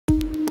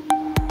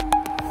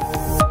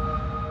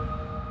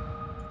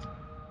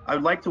I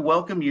would like to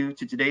welcome you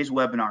to today's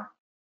webinar.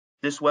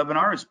 This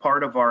webinar is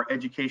part of our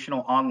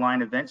educational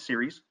online event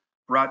series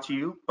brought to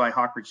you by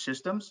Ridge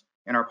Systems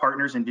and our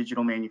partners in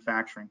digital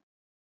manufacturing.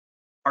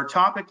 Our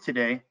topic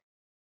today,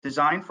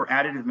 design for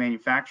additive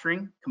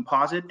manufacturing,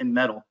 composite and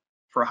metal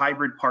for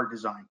hybrid part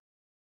design.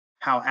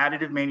 How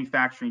additive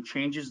manufacturing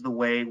changes the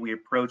way we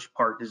approach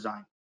part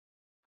design.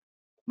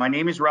 My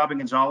name is Robin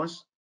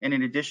Gonzalez, and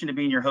in addition to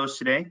being your host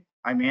today,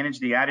 I manage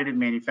the additive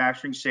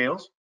manufacturing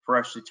sales for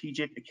our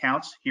strategic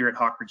accounts here at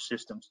Ridge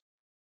Systems.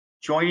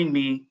 Joining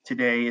me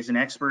today is an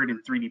expert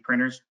in 3D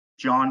printers,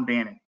 John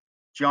Bannon.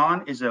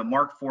 John is a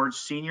Markforged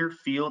Senior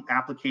Field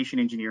Application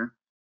Engineer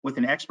with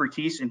an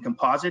expertise in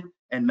composite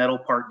and metal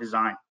part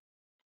design.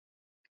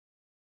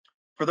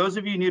 For those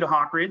of you new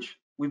to Ridge,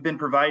 we've been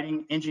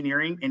providing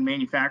engineering and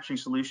manufacturing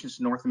solutions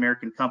to North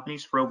American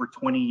companies for over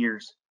 20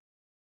 years.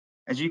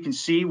 As you can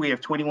see, we have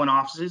 21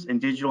 offices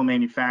and digital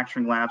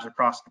manufacturing labs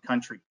across the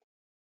country.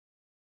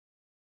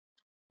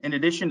 In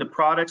addition to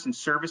products and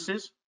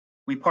services,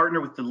 we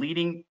partner with the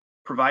leading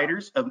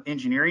providers of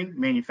engineering,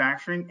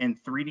 manufacturing, and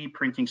 3D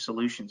printing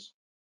solutions.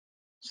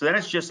 So that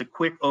is just a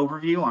quick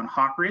overview on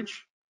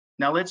Ridge.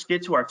 Now let's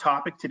get to our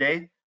topic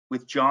today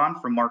with John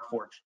from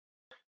Markforged.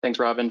 Thanks,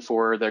 Robin,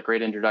 for the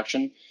great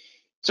introduction.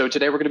 So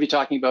today we're going to be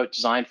talking about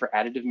design for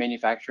additive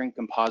manufacturing,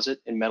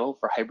 composite, and metal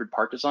for hybrid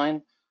part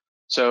design.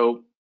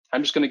 So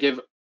I'm just going to give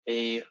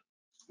a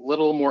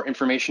little more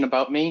information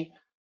about me.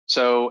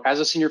 So as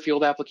a senior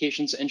field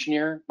applications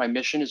engineer, my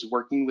mission is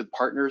working with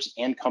partners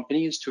and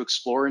companies to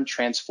explore and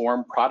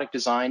transform product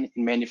design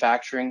and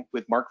manufacturing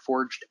with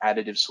Markforged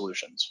additive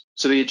solutions.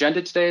 So the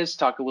agenda today is to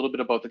talk a little bit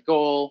about the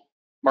goal,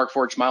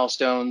 Markforged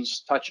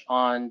milestones, touch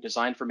on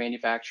design for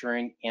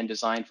manufacturing and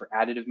design for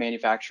additive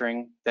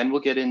manufacturing. Then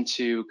we'll get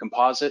into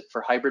composite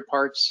for hybrid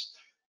parts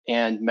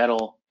and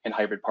metal and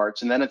hybrid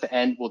parts. And then at the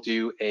end, we'll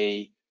do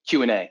a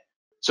Q&A.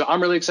 So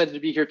I'm really excited to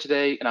be here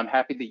today, and I'm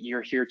happy that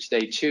you're here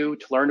today too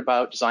to learn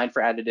about design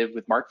for additive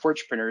with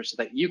Markforged printers so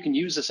that you can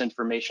use this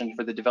information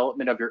for the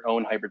development of your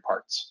own hybrid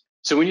parts.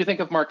 So when you think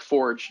of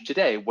Markforged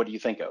today, what do you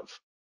think of?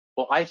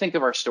 Well, I think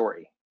of our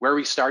story, where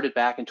we started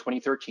back in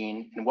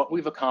 2013 and what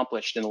we've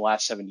accomplished in the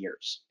last 7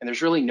 years. And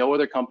there's really no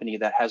other company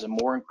that has a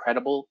more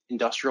incredible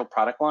industrial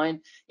product line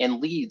and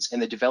leads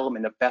in the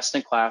development of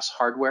best-in-class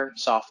hardware,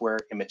 software,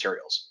 and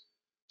materials.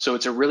 So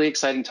it's a really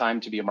exciting time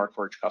to be a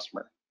Markforged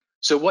customer.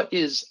 So what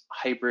is a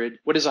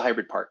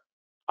hybrid part?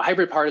 A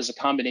hybrid part is a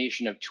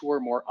combination of two or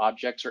more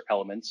objects or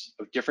elements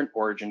of different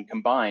origin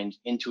combined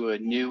into a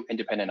new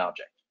independent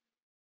object.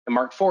 The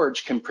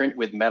Markforged can print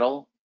with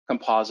metal,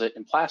 composite,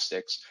 and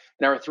plastics,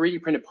 and our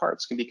 3D printed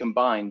parts can be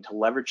combined to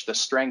leverage the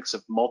strengths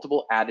of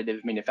multiple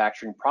additive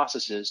manufacturing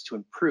processes to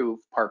improve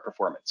part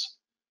performance.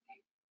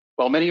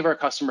 While many of our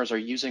customers are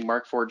using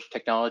Markforged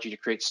technology to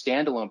create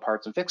standalone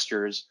parts and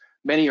fixtures,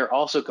 many are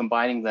also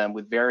combining them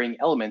with varying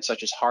elements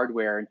such as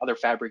hardware and other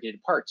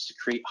fabricated parts to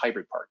create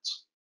hybrid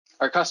parts.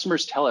 Our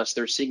customers tell us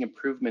they're seeing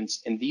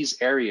improvements in these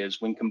areas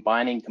when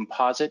combining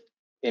composite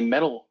and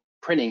metal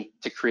printing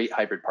to create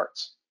hybrid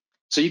parts.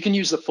 So you can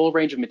use the full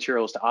range of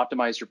materials to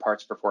optimize your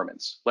parts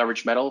performance.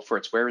 Leverage metal for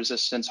its wear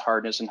resistance,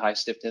 hardness, and high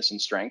stiffness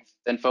and strength.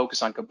 Then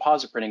focus on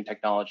composite printing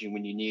technology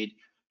when you need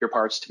your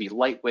parts to be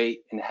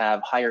lightweight and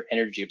have higher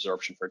energy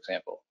absorption, for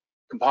example.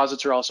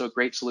 Composites are also a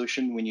great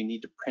solution when you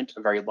need to print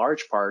a very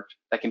large part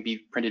that can be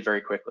printed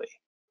very quickly.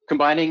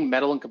 Combining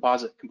metal and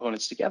composite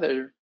components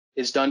together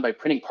is done by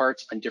printing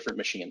parts on different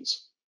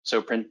machines.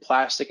 So print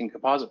plastic and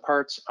composite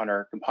parts on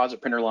our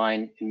composite printer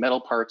line and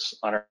metal parts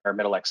on our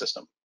Metal X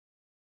system.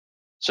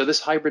 So this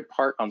hybrid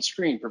part on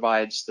screen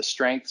provides the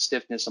strength,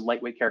 stiffness, and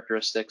lightweight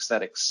characteristics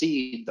that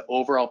exceed the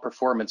overall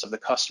performance of the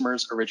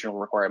customer's original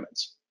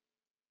requirements.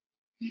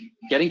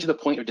 Getting to the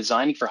point of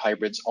designing for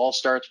hybrids all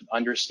starts with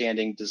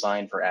understanding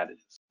design for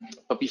additive.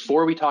 But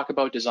before we talk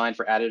about design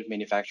for additive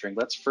manufacturing,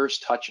 let's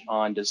first touch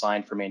on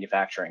design for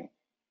manufacturing,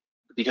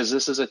 because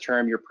this is a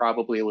term you're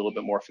probably a little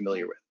bit more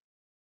familiar with.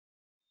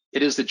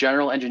 It is the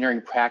general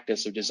engineering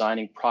practice of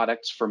designing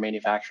products for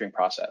manufacturing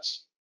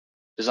process.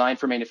 Design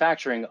for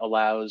manufacturing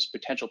allows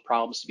potential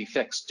problems to be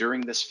fixed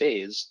during this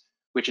phase,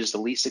 which is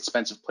the least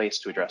expensive place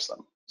to address them.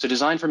 So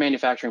design for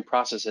manufacturing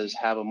processes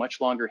have a much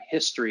longer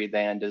history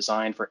than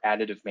design for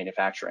additive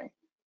manufacturing.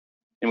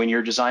 And when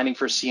you're designing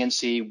for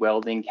CNC,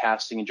 welding,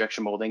 casting,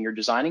 injection molding, you're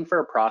designing for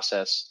a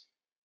process,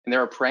 and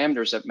there are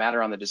parameters that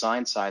matter on the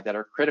design side that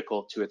are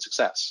critical to its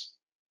success.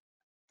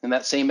 And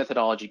that same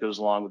methodology goes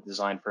along with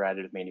design for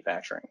additive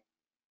manufacturing.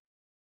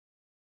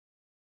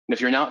 And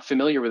if you're not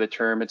familiar with the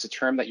term, it's a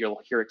term that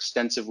you'll hear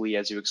extensively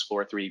as you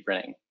explore 3D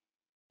printing.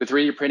 With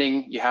 3D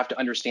printing, you have to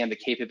understand the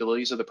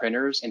capabilities of the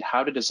printers and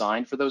how to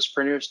design for those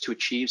printers to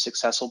achieve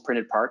successful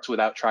printed parts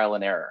without trial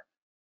and error.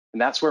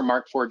 And that's where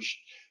Markforged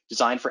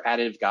design for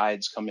additive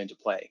guides come into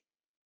play.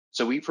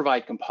 So we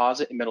provide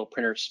composite and metal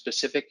printer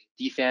specific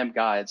DFAM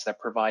guides that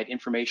provide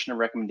information and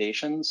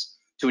recommendations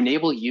to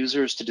enable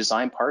users to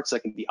design parts that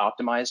can be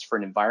optimized for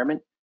an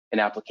environment, an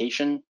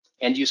application,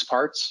 end use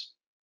parts,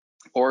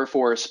 or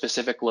for a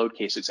specific load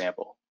case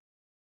example.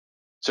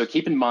 So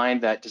keep in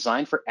mind that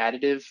design for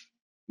additive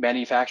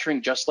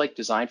manufacturing, just like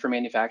design for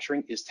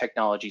manufacturing, is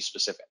technology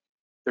specific.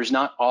 There's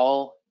not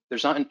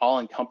an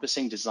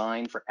all-encompassing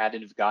design for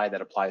additive guide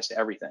that applies to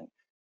everything.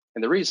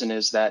 And the reason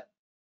is that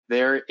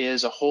there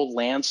is a whole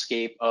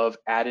landscape of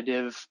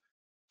additive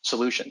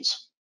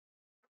solutions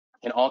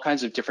and all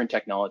kinds of different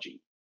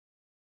technology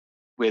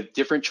with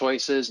different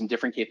choices and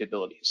different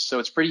capabilities. So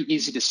it's pretty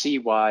easy to see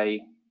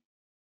why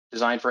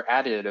design for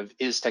additive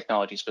is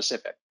technology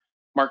specific.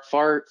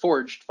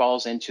 Markforged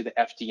falls into the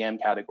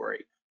FDM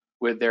category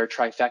with their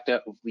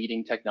trifecta of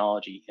leading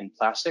technology in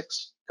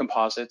plastics,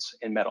 composites,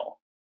 and metal,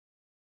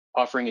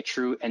 offering a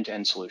true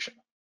end-to-end solution.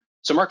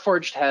 So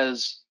Markforged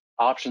has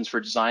options for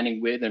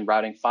designing with and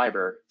routing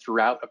fiber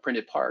throughout a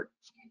printed part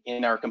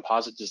in our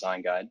composite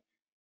design guide,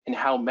 and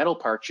how metal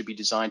parts should be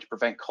designed to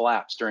prevent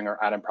collapse during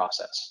our atom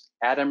process.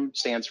 Atom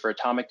stands for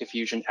atomic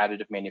diffusion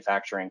additive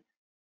manufacturing,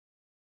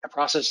 a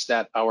process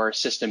that our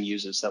system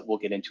uses that we'll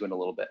get into in a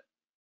little bit.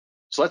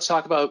 So let's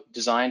talk about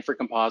design for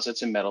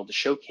composites and metal to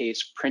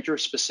showcase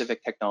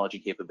printer-specific technology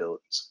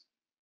capabilities.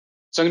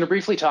 So I'm going to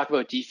briefly talk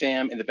about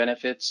DFAM and the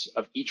benefits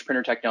of each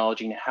printer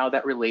technology and how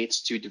that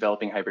relates to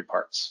developing hybrid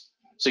parts.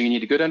 So you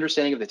need a good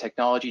understanding of the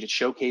technology to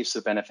showcase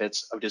the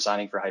benefits of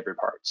designing for hybrid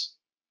parts.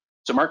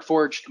 So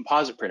Markforged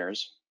composite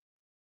printers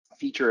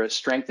feature a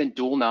strengthened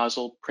dual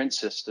nozzle print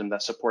system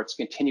that supports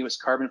continuous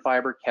carbon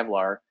fiber,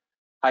 Kevlar,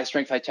 high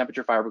strength, high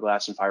temperature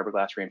fiberglass, and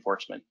fiberglass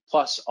reinforcement,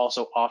 plus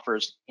also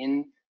offers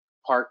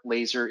in-part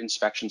laser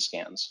inspection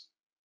scans.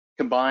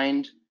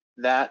 Combined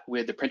that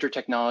with the printer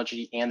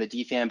technology and the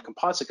DFAM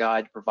composite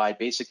guide to provide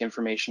basic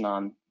information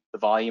on the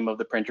volume of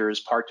the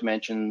printers, part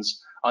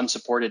dimensions,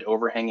 unsupported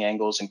overhang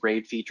angles, and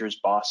grade features,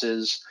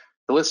 bosses.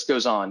 The list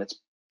goes on, it's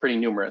pretty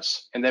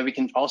numerous. And then we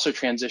can also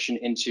transition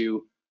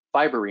into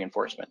fiber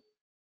reinforcement.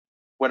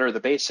 What are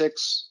the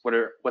basics?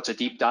 What's a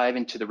deep dive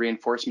into the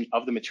reinforcement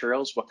of the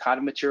materials? What kind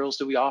of materials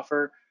do we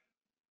offer?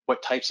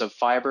 What types of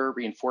fiber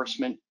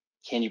reinforcement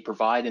can you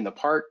provide in the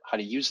part? How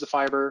to use the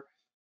fiber?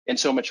 And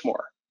so much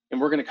more.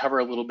 And we're going to cover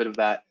a little bit of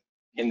that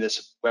in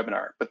this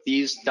webinar. But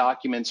these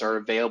documents are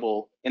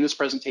available in this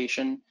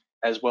presentation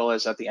as well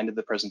as at the end of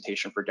the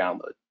presentation for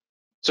download.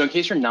 So in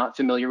case you're not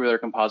familiar with our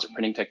composite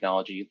printing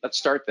technology, let's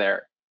start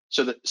there.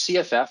 So the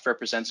CFF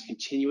represents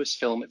continuous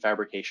filament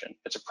fabrication.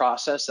 It's a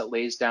process that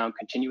lays down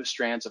continuous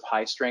strands of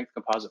high strength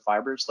composite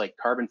fibers like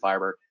carbon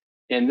fiber,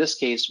 in this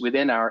case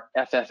within our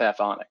FFF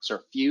Onyx,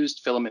 or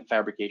fused filament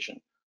fabrication.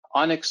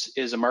 Onyx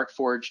is a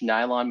Markforged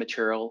nylon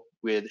material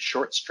with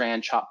short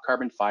strand chopped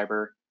carbon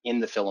fiber in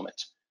the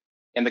filament.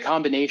 And the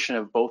combination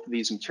of both of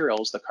these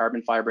materials, the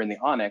carbon fiber and the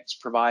Onyx,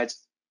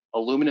 provides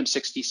aluminum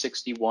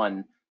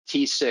 6061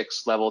 T6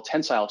 level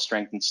tensile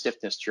strength and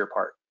stiffness to your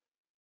part.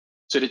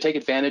 So to take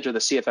advantage of the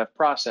CFF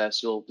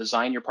process, you'll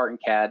design your part in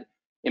CAD,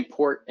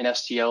 import an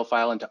STL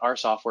file into our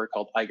software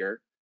called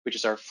Eiger, which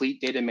is our fleet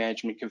data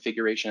management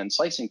configuration and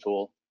slicing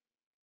tool.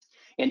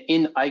 And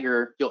in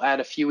Eiger, you'll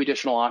add a few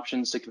additional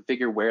options to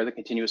configure where the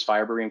continuous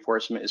fiber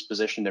reinforcement is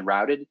positioned and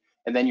routed,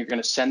 and then you're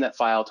going to send that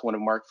file to one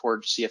of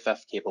Markforged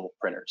CFF capable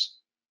printers.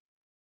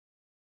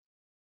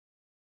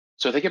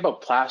 So think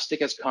about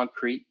plastic as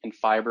concrete and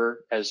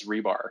fiber as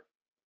rebar.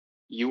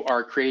 You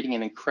are creating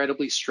an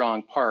incredibly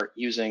strong part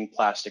using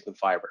plastic with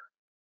fiber.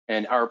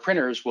 And our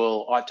printers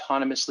will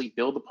autonomously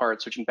build the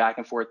part, switching back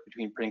and forth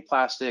between printing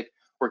plastic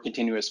or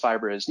continuous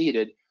fiber as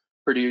needed,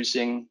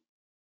 producing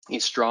a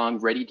strong,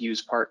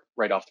 ready-to-use part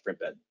right off the print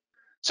bed.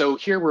 So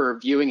here we're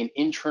viewing an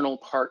internal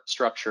part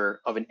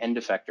structure of an end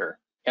effector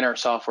in our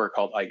software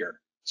called Eiger.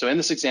 So in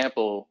this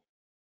example,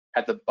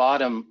 at the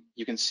bottom,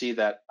 you can see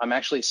that I'm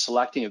actually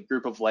selecting a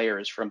group of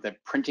layers from the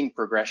printing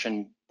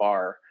progression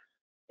bar,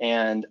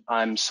 and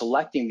I'm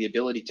selecting the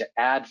ability to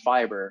add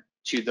fiber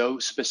to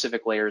those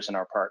specific layers in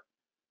our part.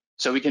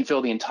 So we can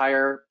fill the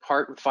entire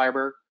part with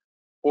fiber,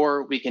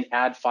 or we can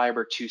add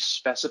fiber to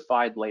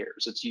specified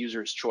layers. It's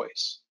user's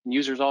choice. And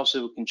users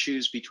also can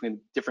choose between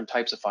different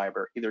types of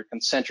fiber, either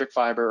concentric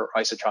fiber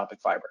or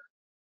isotropic fiber.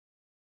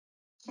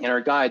 And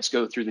our guides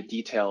go through the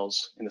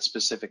details and the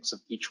specifics of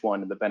each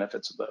one and the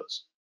benefits of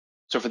those.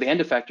 So for the end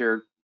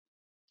effector,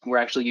 we're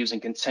actually using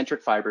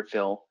concentric fiber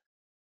fill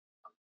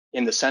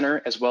in the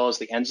center as well as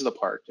the ends of the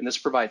part. And this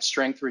provides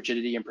strength,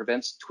 rigidity, and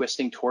prevents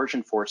twisting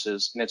torsion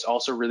forces. And it's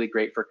also really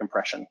great for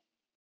compression.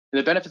 And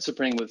the benefits of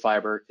printing with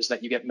fiber is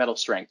that you get metal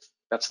strength.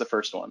 That's the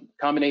first one.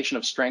 Combination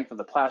of strength of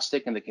the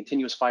plastic and the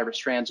continuous fiber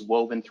strands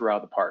woven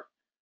throughout the part.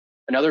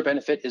 Another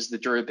benefit is the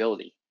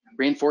durability.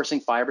 Reinforcing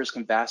fibers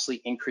can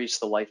vastly increase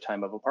the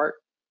lifetime of a part.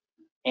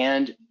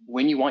 And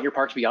when you want your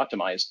part to be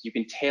optimized, you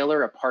can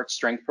tailor a part's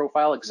strength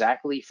profile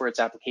exactly for its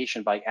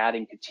application by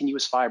adding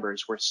continuous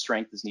fibers where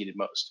strength is needed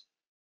most.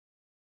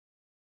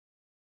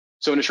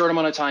 So in a short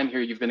amount of time here,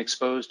 you've been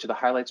exposed to the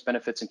highlights,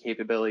 benefits, and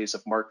capabilities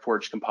of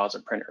Markforged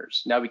composite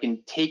printers. Now we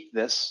can take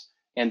this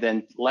and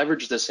then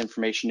leverage this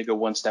information to go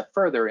one step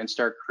further and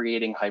start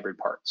creating hybrid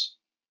parts.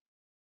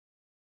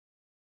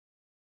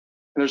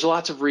 And there's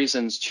lots of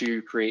reasons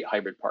to create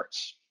hybrid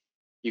parts.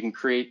 You can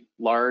create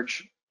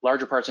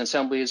larger parts and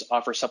assemblies,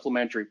 offer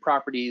supplementary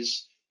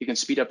properties. You can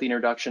speed up the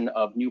introduction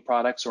of new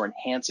products or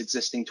enhance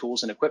existing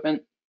tools and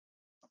equipment.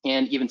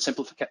 and even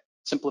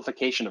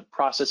simplification of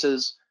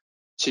processes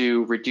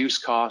to reduce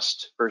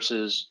cost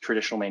versus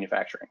traditional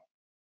manufacturing.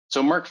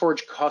 So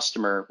Markforged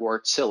customer,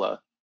 Wärtsilä,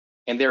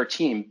 and their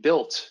team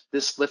built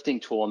this lifting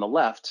tool on the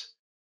left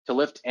to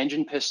lift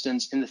engine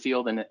pistons in the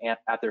field and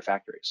at their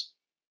factories.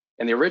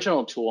 And the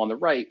original tool on the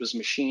right was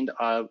machined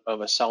out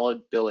of a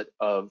solid billet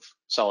of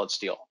solid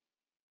steel.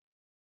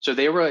 So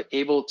they were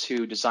able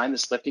to design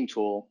this lifting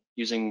tool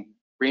using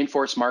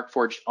reinforced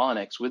Markforged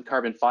onyx with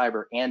carbon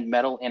fiber and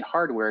metal and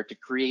hardware to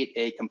create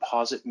a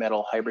composite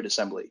metal hybrid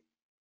assembly.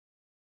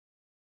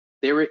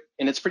 And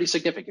it's pretty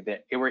significant.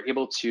 They were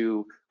able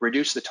to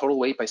reduce the total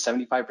weight by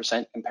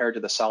 75% compared to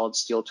the solid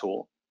steel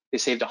tool. They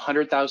saved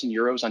 100,000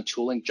 euros on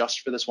tooling just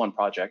for this one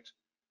project.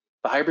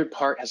 The hybrid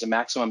part has a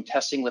maximum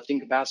testing lifting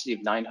capacity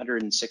of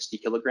 960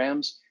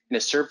 kilograms and a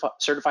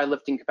certified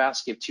lifting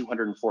capacity of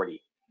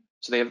 240.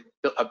 So they have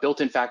a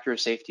built-in factor of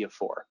safety of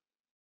 4.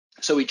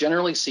 So we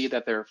generally see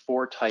that there are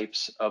 4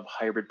 types of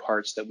hybrid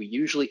parts that we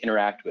usually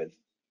interact with.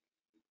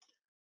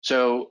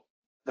 So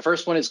the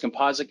first one is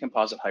composite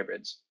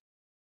hybrids.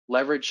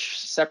 Leverage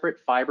separate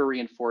fiber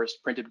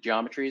reinforced printed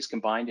geometries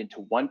combined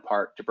into one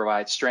part to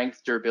provide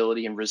strength,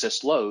 durability, and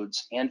resist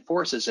loads and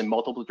forces in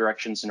multiple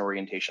directions and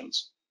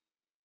orientations.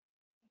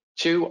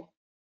 2,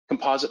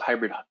 composite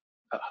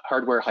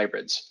hardware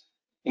hybrids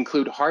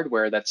include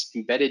hardware that's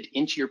embedded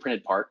into your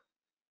printed part.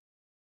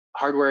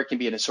 Hardware can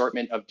be an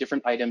assortment of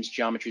different items,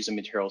 geometries, and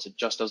materials. It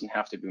just doesn't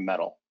have to be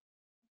metal.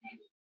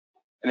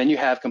 And then you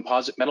have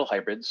composite metal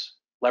hybrids,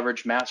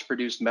 leverage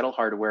mass-produced metal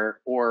hardware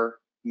or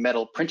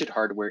metal printed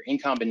hardware in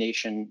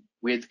combination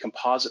with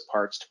composite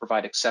parts to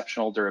provide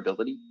exceptional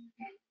durability.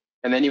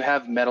 And then you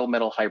have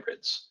metal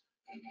hybrids.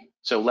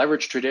 So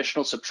leverage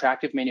traditional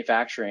subtractive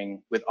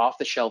manufacturing with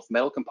off-the-shelf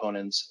metal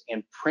components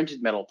and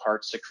printed metal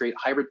parts to create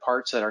hybrid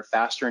parts that are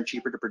faster and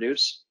cheaper to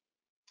produce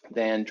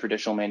than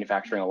traditional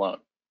manufacturing alone.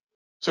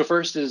 So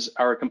first is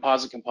our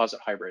composite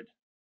hybrid.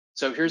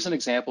 So here's an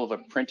example of a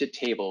printed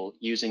table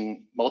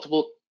using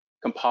multiple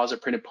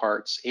composite printed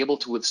parts able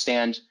to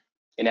withstand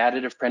an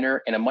additive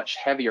printer and a much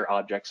heavier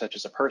object such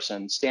as a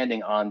person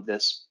standing on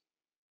this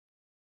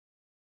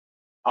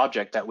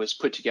object that was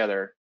put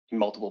together in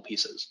multiple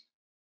pieces.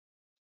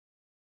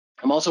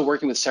 I'm also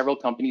working with several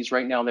companies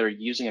right now that are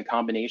using a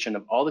combination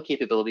of all the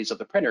capabilities of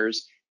the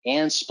printers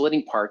and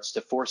splitting parts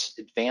to force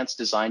advanced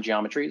design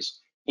geometries,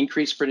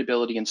 increase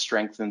printability, and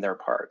strengthen their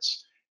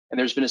parts. And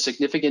there's been a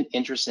significant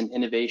interest in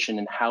innovation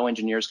in how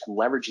engineers can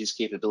leverage these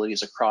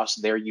capabilities across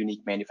their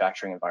unique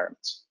manufacturing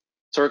environments.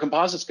 So our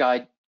composites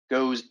guide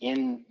goes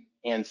in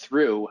and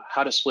through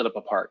how to split up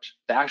a part.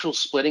 The actual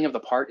splitting of the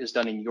part is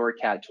done in your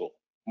CAD tool.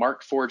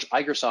 Markforged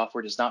Eiger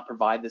software does not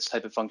provide this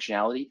type of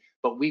functionality,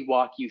 but we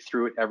walk you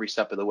through it every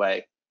step of the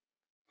way.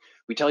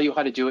 We tell you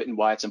how to do it and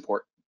why it's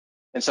important.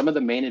 And some of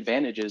the main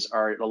advantages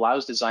are it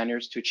allows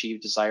designers to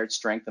achieve desired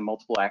strength in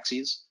multiple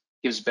axes,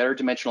 gives better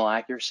dimensional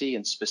accuracy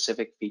and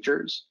specific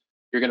features.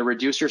 You're going to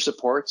reduce your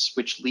supports,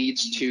 which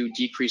leads to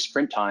decreased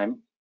print time,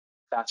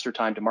 faster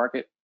time to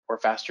market, or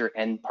faster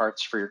end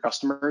parts for your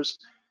customers.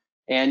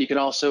 And you can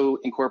also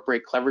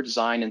incorporate clever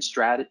design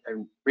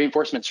and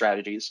reinforcement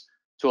strategies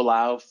to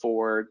allow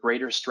for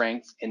greater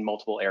strength in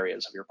multiple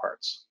areas of your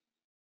parts.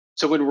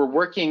 So when we're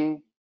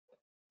working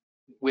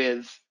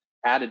with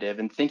additive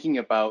and thinking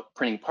about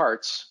printing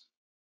parts,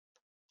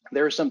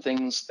 there are some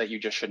things that you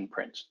just shouldn't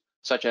print,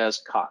 such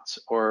as COTS,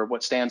 or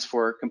what stands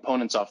for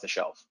components off the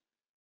shelf.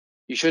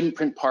 You shouldn't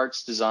print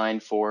parts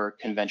designed for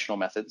conventional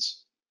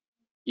methods.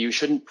 You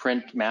shouldn't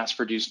print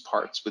mass-produced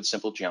parts with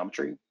simple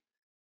geometry.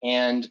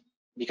 And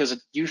because it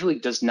usually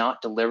does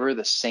not deliver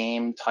the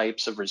same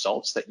types of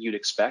results that you'd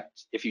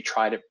expect if you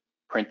try to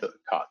print the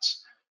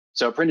COTS.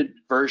 So a printed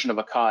version of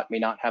a COT may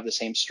not have the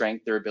same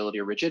strength,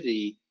 durability, or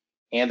rigidity,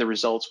 and the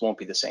results won't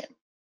be the same.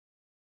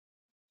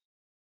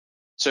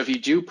 So if you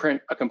do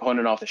print a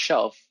component off the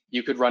shelf,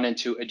 you could run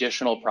into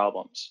additional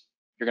problems.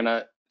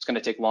 It's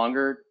gonna take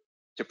longer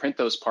to print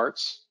those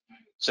parts,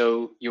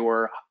 so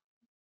you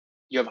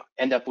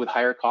end up with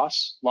higher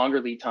costs,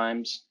 longer lead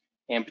times,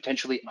 and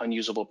potentially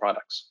unusable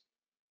products.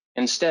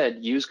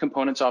 Instead, use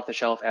components off the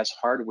shelf as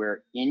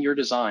hardware in your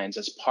designs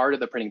as part of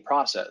the printing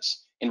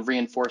process and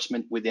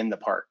reinforcement within the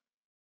part.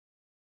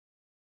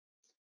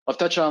 I've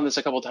touched on this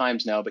a couple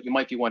times now, but you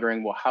might be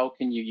wondering, well, how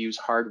can you use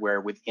hardware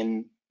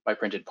within my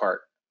printed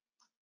part?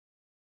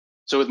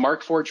 So with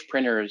Markforged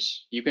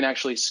printers, you can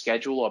actually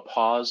schedule a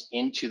pause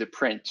into the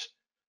print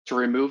to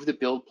remove the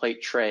build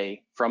plate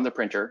tray from the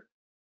printer,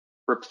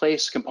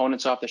 replace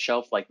components off the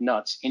shelf like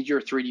nuts into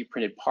your 3D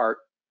printed part,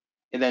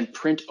 and then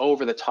print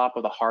over the top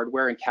of the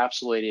hardware,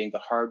 encapsulating the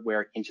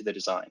hardware into the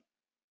design.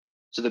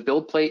 So the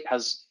build plate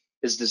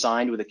is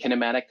designed with a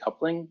kinematic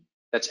coupling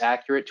that's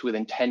accurate to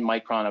within 10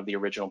 micron of the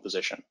original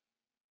position.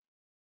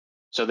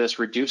 So this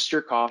reduces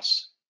your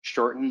costs,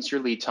 shortens your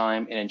lead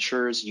time, and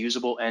ensures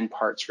usable end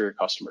parts for your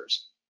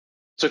customers.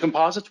 So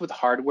composites with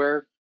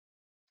hardware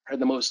are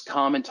the most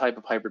common type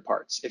of hybrid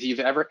parts. If you've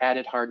ever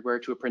added hardware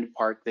to a printed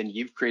part, then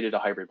you've created a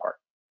hybrid part.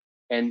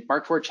 And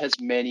Markforged has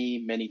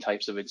many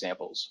types of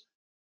examples.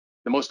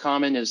 The most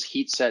common is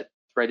heat set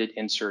threaded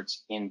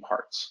inserts in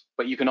parts.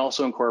 But you can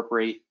also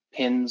incorporate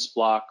pins,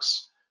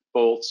 blocks,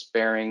 bolts,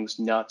 bearings,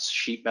 nuts,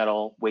 sheet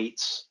metal,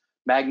 weights.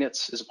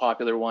 Magnets is a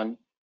popular one,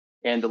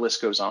 and the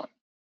list goes on.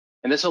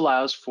 And this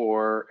allows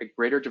for a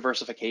greater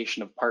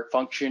diversification of part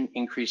function,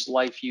 increased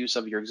life use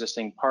of your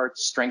existing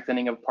parts,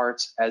 strengthening of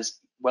parts, as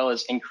well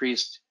as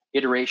increased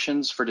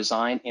iterations for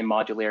design and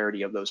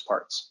modularity of those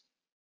parts.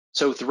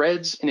 So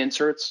threads and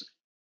inserts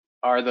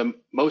are the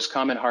most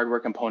common hardware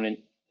component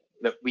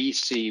that we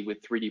see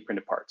with 3D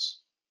printed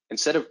parts.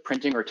 Instead of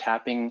printing or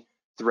tapping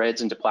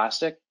threads into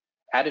plastic,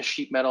 add a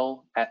sheet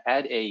metal,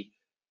 add a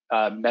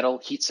metal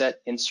heat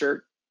set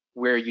insert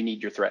where you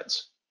need your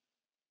threads.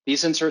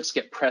 These inserts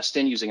get pressed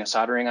in using a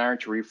soldering iron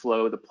to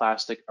reflow the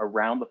plastic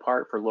around the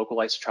part for local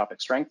isotropic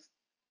strength.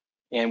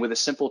 And with a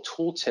simple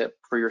tool tip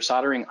for your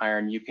soldering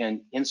iron, you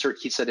can insert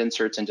heat set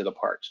inserts into the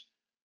part.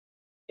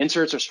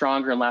 Inserts are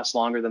stronger and last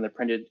longer than the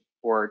printed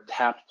or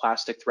tapped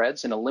plastic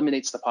threads and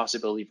eliminates the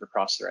possibility for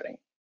cross-threading.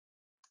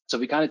 So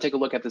if we kind of take a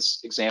look at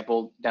this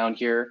example down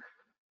here.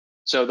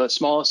 So the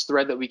smallest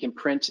thread that we can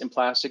print in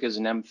plastic is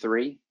an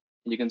M3.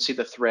 And you can see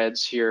the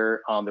threads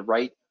here on the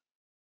right,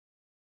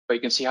 but you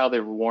can see how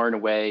they're worn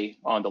away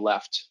on the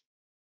left.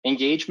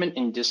 Engagement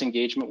and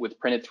disengagement with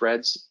printed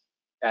threads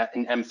at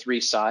an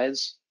M3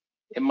 size,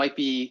 it might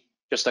be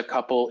just a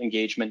couple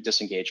engagement,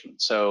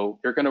 disengagement. So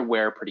they're gonna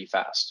wear pretty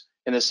fast.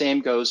 And the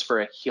same goes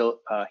for a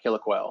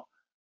helicoil.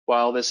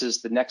 While this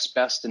is the next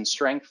best in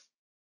strength,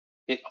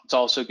 it's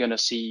also gonna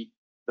see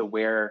the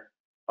wear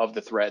of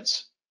the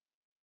threads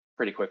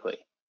pretty quickly.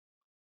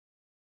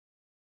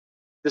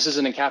 This is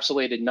an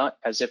encapsulated nut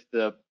as if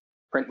the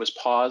print was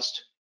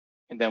paused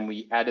and then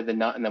we added the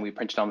nut and then we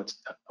printed on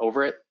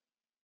over it.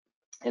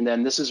 And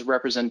then this is a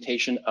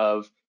representation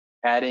of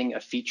adding a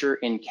feature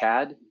in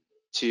CAD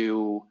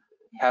to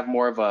have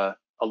more of a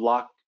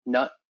lock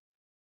nut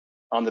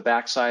on the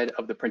backside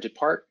of the printed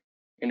part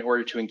in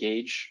order to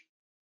engage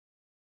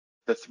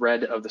the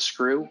thread of the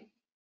screw.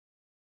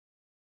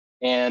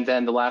 And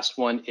then the last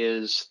one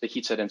is the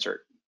heat set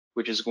insert,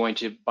 which is going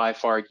to by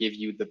far give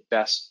you the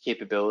best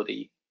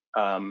capability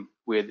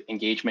with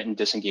engagement and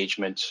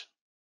disengagement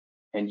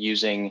and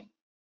using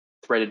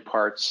threaded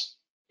parts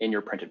in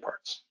your printed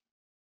parts.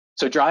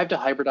 So drive to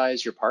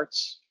hybridize your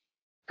parts.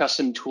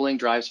 Custom tooling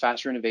drives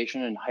faster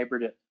innovation, and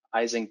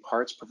hybridizing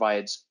parts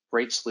provides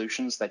great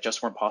solutions that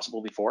just weren't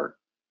possible before.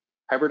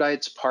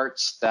 Hybridize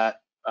parts that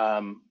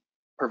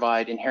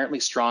provide inherently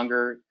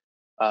stronger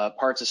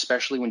parts,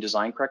 especially when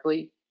designed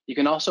correctly. You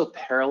can also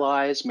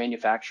parallelize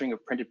manufacturing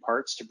of printed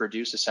parts to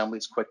produce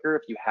assemblies quicker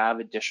if you have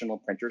additional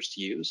printers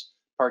to use,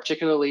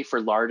 particularly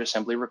for large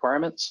assembly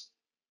requirements.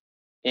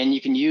 And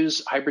you can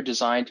use hybrid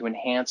design to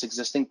enhance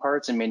existing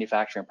parts and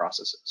manufacturing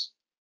processes.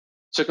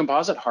 So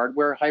composite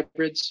hardware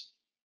hybrids.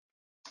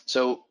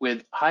 So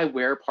with high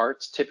wear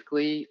parts,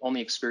 typically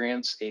only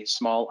experience a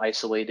small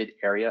isolated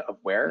area of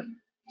wear.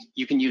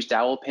 You can use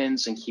dowel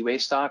pins and keyway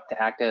stock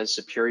to act as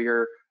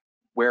superior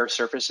wear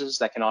surfaces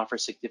that can offer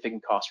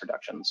significant cost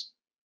reductions.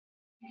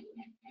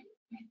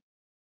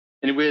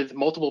 And with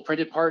multiple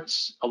printed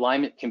parts,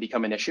 alignment can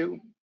become an issue.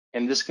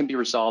 And this can be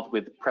resolved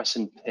with press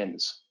and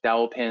pins,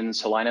 dowel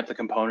pins to line up the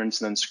components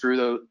and then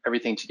screw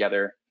everything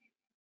together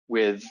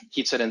with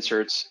heat set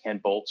inserts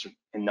and bolts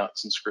and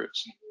nuts and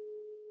screws.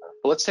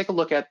 But let's take a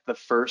look at the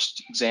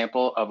first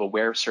example of a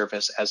wear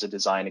surface as a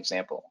design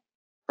example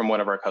from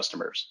one of our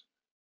customers.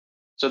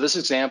 So this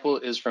example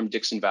is from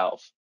Dixon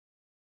Valve.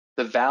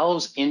 The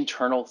valve's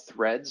internal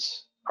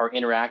threads are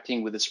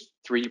interacting with this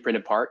 3D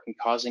printed part and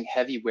causing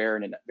heavy wear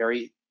in a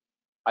very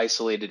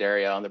isolated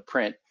area on the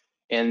print.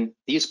 And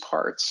these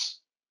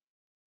parts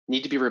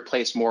need to be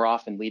replaced more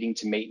often, leading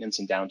to maintenance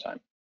and downtime.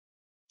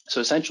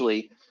 So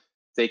essentially,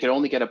 they could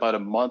only get about a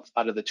month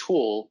out of the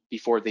tool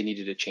before they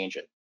needed to change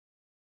it.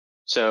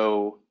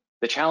 So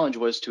the challenge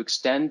was to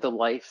extend the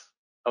life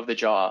of the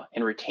jaw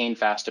and retain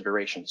fast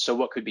duration. So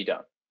what could be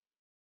done?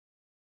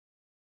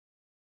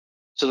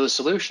 So the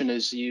solution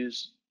is to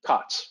use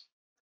COTS.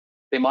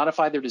 They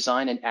modified their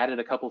design and added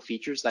a couple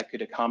features that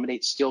could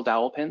accommodate steel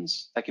dowel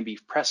pins that can be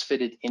press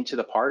fitted into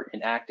the part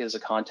and act as a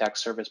contact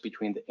surface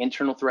between the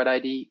internal thread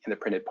ID and the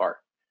printed part.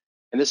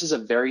 And this is a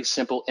very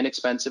simple,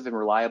 inexpensive, and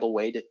reliable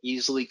way to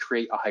easily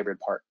create a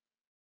hybrid part.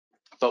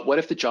 But what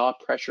if the jaw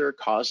pressure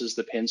causes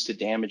the pins to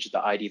damage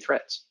the ID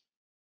threads?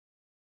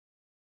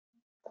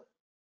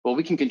 Well,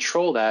 we can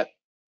control that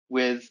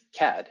with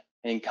CAD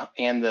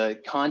and the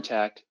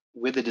contact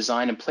with the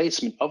design and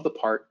placement of the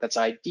part that's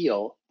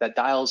ideal, that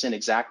dials in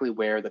exactly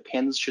where the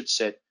pins should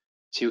sit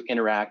to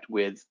interact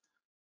with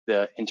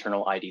the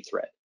internal ID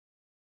thread.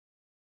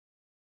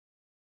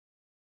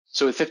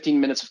 So with 15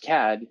 minutes of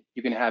CAD,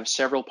 you can have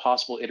several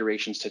possible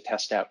iterations to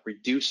test out,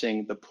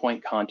 reducing the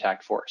point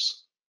contact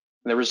force.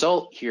 And the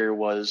result here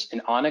was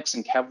an onyx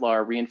and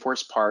Kevlar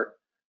reinforced part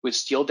with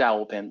steel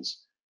dowel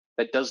pins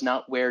that does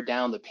not wear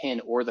down the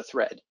pin or the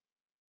thread.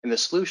 And the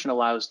solution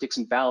allows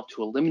Dixon Valve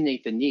to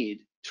eliminate the need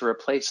to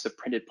replace the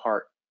printed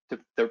part,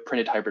 the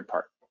printed hybrid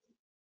part.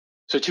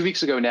 So 2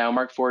 weeks ago now,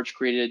 Markforged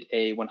created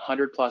a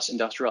 100+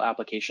 industrial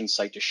applications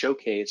site to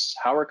showcase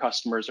how our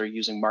customers are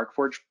using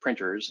Markforged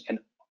printers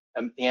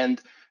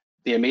and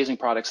the amazing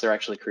products they're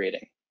actually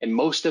creating. And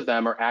most of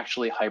them are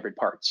actually hybrid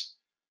parts.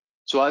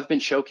 So I've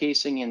been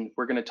showcasing, and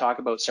we're going to talk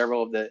about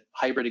several of the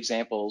hybrid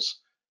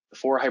examples, the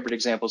 4 hybrid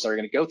examples that we're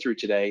going to go through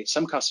today.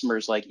 Some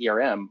customers like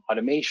ERM,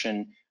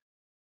 automation,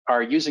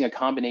 are using a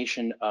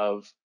combination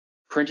of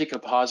printed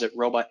composite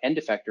robot end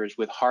effectors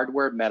with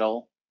hardware,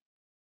 metal,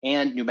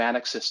 and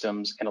pneumatic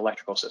systems and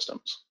electrical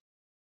systems.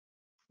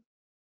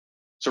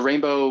 So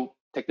Rainbow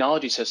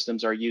Technology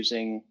Systems are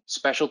using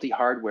specialty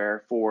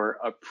hardware for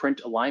a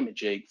print alignment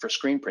jig for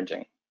screen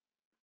printing.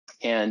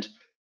 And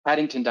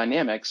Paddington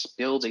Dynamics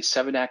builds a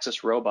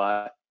 7-axis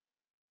robot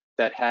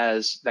that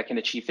can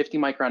achieve 50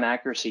 micron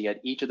accuracy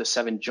at each of the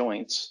 7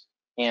 joints.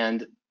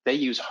 And they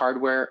use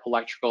hardware,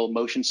 electrical,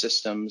 motion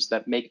systems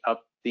that make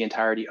up the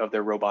entirety of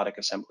their robotic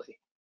assembly.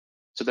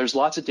 So there's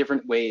lots of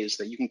different ways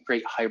that you can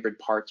create hybrid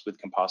parts with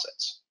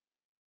composites.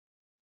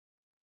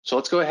 So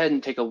let's go ahead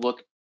and take a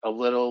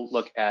little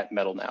look at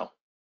metal now.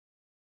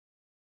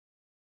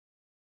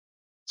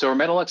 So our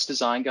Metal X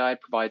design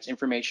guide provides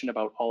information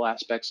about all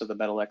aspects of the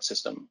Metal X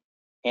system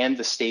and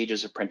the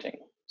stages of printing.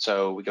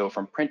 So we go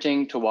from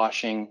printing to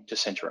washing to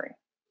sintering.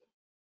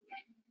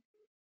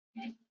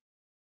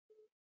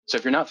 So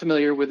if you're not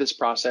familiar with this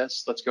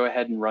process, let's go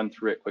ahead and run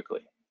through it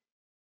quickly.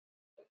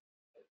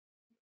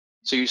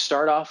 So you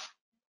start off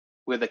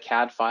with a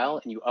CAD file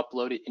and you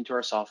upload it into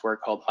our software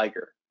called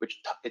Eiger, which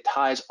it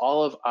ties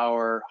all of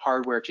our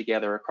hardware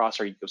together across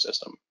our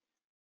ecosystem.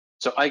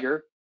 So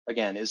Eiger,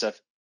 again, has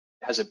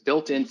a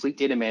built-in fleet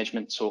data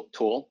management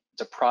tool.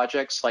 It's a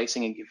project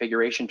slicing and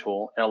configuration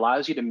tool and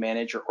allows you to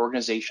manage your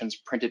organization's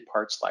printed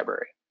parts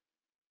library.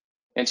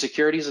 And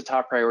security is a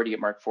top priority at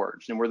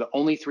Markforged, and we're the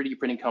only 3D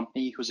printing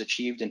company who's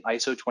achieved an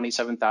ISO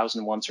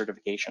 27001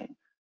 certification,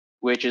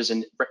 which is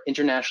an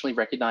internationally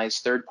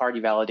recognized third-party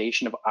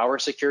validation of our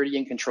security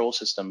and control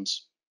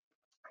systems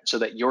so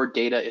that your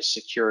data is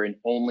secure and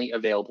only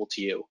available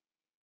to you.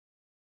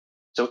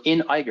 So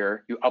in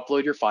Eiger, you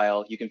upload your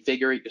file, you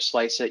configure it, you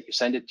slice it, you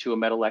send it to a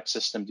Metal X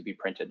system to be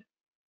printed.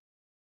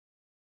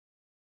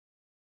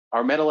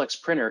 Our Metal X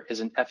printer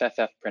is an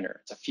FFF printer.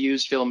 It's a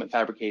fused filament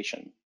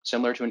fabrication,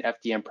 similar to an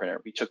FDM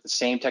printer. We took the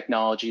same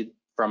technology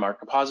from our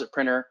composite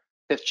printer,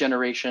 5th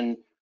generation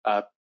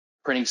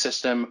printing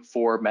system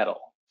for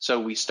metal. So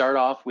we start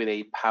off with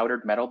a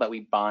powdered metal that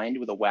we bind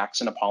with a wax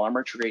and a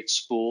polymer to create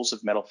spools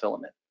of metal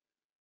filament.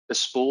 The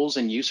spools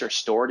in use are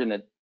stored in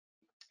a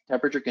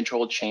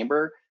temperature-controlled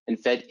chamber and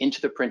fed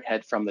into the print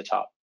head from the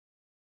top.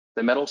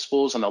 The metal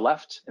spools on the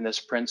left, and this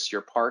prints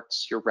your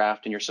parts, your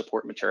raft, and your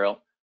support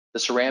material. The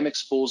ceramic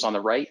spools on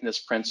the right, and this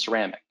prints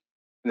ceramic.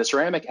 And the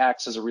ceramic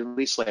acts as a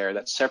release layer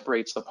that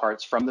separates the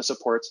parts from the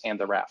supports and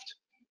the raft.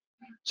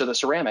 So the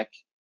ceramic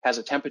has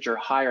a temperature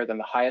higher than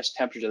the highest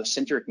temperature the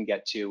sinter can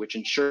get to, which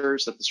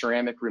ensures that the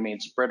ceramic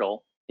remains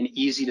brittle and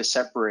easy to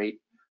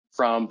separate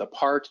from the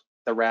part,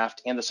 the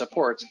raft, and the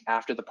supports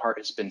after the part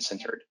has been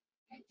sintered.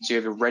 So you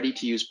have a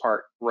ready-to-use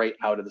part right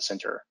out of the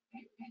sinter.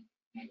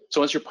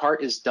 So once your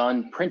part is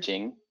done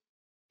printing,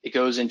 it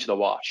goes into the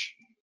wash.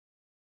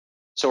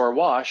 So our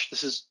wash,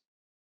 this is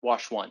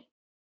wash 1.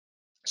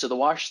 So the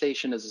wash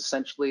station is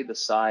essentially the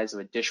size of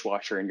a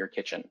dishwasher in your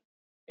kitchen,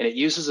 and it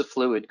uses a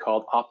fluid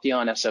called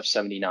Opteon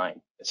SF79.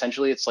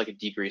 Essentially, it's like a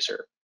degreaser.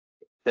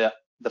 The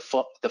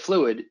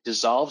fluid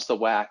dissolves the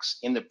wax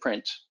in the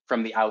print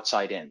from the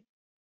outside in.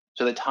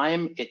 So the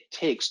time it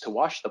takes to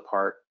wash the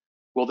part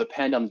will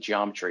depend on the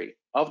geometry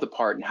of the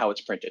part and how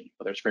it's printed,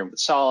 whether it's printed with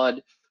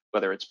solid,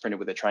 whether it's printed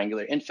with a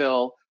triangular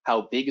infill,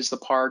 how big is the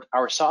part.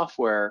 Our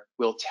software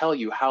will tell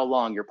you how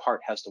long your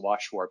part has to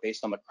wash for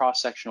based on the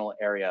cross-sectional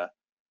area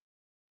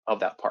of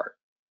that part.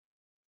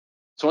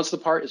 So once the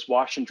part is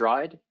washed and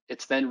dried,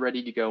 it's then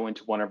ready to go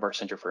into one of our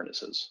sinter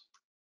furnaces.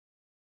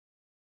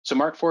 So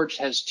Markforged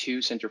has 2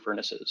 sinter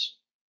furnaces.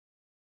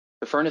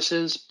 The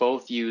furnaces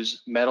both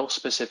use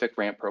metal-specific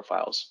ramp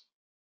profiles.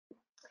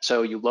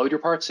 So you load your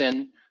parts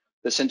in,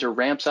 the sinter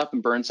ramps up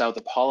and burns out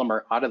the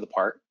polymer out of the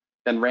part,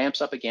 then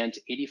ramps up again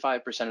to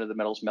 85% of the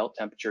metal's melt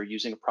temperature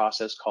using a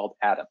process called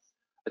ADDIM,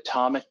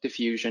 Atomic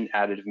Diffusion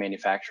Additive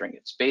Manufacturing.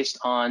 It's based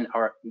on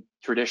our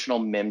traditional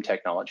MIM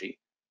technology,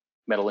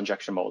 metal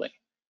injection molding.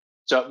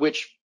 So at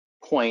which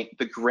point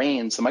the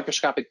grains, the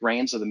microscopic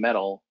grains of the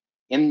metal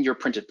in your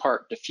printed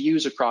part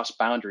diffuse across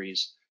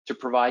boundaries to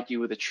provide you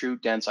with a true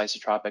dense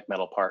isotropic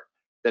metal part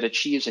that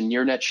achieves a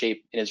near net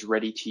shape and is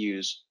ready to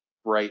use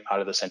right out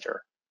of the sinter.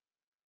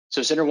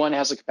 So Sinter 1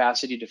 has the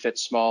capacity to fit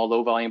small,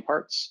 low volume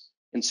parts,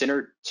 and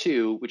Sinter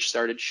 2, which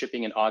started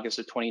shipping in August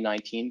of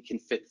 2019, can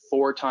fit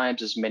 4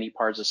 times as many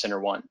parts as Sinter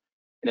 1.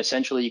 And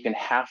essentially you can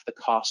half the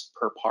cost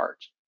per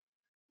part.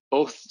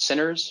 Both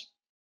sinters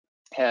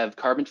have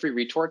carbon-free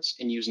retorts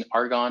and use an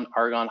argon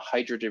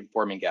hydrogen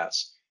forming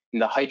gas.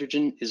 And the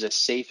hydrogen is a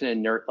safe and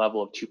inert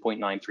level of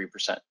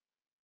 2.93%.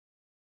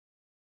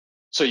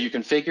 So you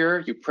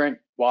configure, you print,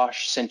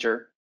 wash,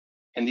 sinter,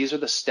 and these are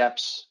the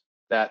steps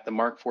that the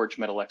Markforged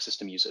Metal X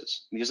system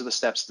uses. And these are the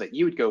steps that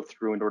you would go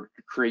through in order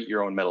to create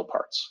your own metal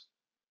parts.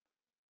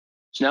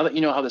 So now that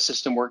you know how the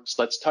system works,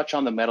 let's touch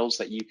on the metals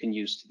that you can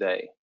use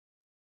today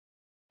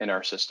in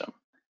our system.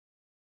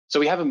 So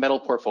we have a metal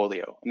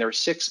portfolio, and there are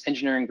 6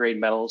 engineering grade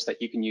metals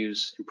that you can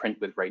use and print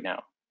with right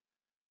now.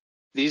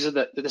 This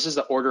is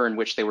the order in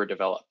which they were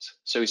developed.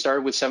 So we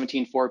started with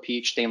 17.4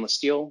 pH stainless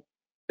steel,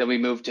 then we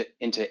moved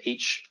into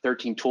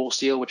H13 tool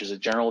steel, which is a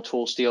general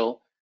tool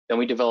steel. Then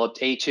we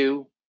developed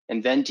A2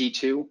 and then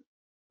D2.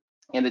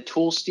 And the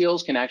tool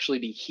steels can actually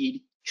be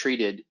heat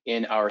treated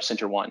in our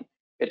Sinter 1.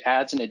 It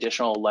adds an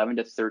additional 11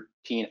 to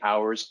 13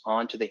 hours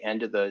onto the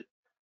end of the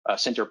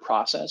sinter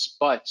process,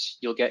 but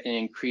you'll get an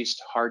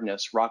increased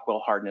hardness, Rockwell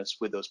hardness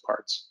with those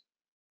parts.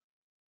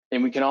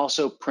 And we can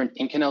also print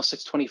Inconel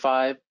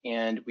 625,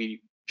 and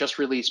we just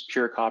released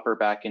pure copper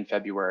back in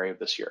February of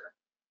this year.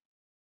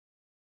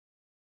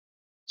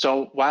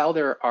 So while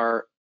there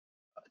are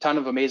a ton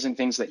of amazing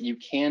things that you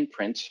can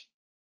print,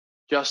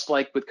 just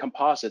like with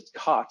composites,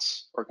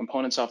 COTS or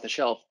components off the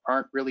shelf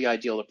aren't really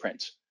ideal to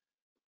print.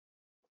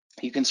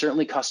 You can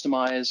certainly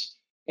customize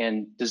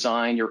and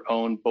design your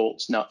own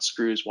bolts, nuts,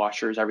 screws,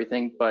 washers,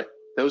 everything, but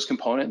those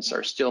components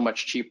are still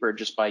much cheaper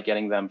just by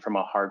getting them from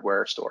a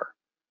hardware store.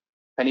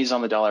 Pennies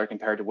on the dollar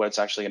compared to what it's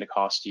actually going to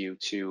cost you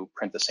to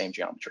print the same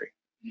geometry.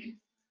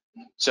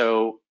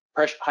 So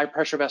high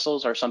pressure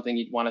vessels are something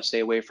you'd want to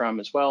stay away from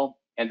as well.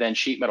 And then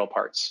sheet metal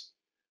parts.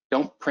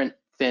 Don't print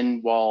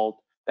thin walled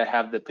that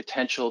have the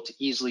potential to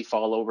easily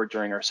fall over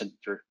during our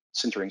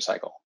sintering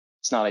cycle.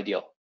 It's not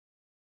ideal.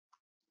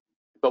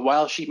 But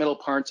while sheet metal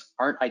parts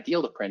aren't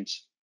ideal to print,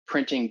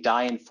 printing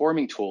die and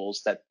forming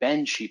tools that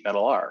bend sheet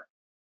metal are,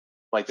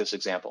 like this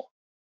example.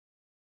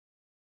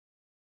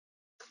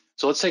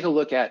 So let's take a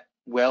look at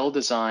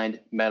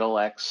well-designed Metal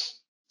X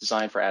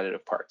designed for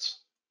additive parts.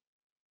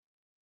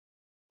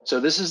 So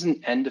this is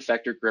an end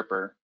effector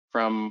gripper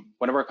from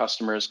one of our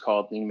customers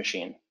called Lean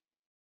Machine.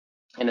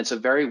 And it's a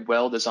very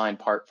well-designed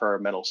part for our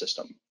metal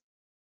system.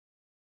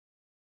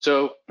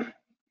 So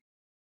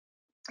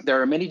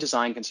there are many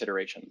design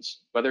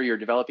considerations, whether you're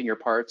developing your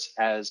parts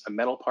as a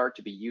metal part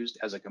to be used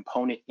as a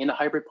component in a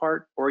hybrid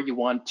part, or you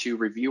want to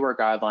review our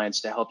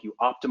guidelines to help you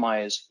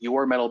optimize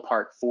your metal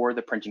part for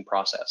the printing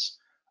process.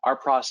 Our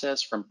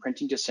process from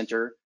printing to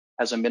sinter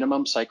has a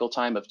minimum cycle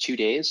time of 2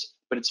 days,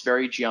 but it's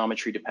very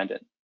geometry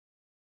dependent.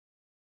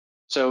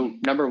 So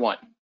number 1,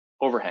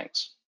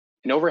 overhangs.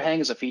 An overhang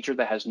is a feature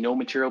that has no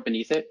material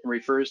beneath it and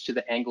refers to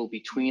the angle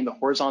between the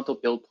horizontal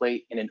build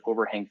plate and an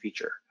overhang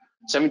feature.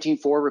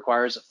 17.4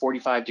 requires a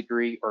 45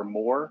 degree or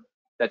more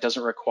that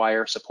doesn't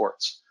require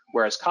supports,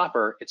 whereas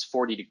copper, it's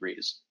 40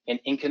 degrees. In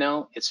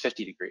Inconel, it's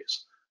 50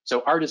 degrees.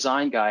 So our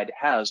design guide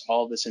has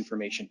all this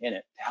information in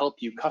it to help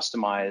you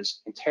customize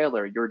and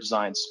tailor your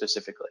design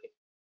specifically.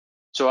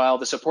 So while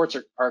the supports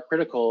are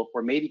critical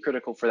or may be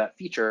critical for that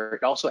feature,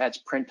 it also adds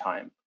print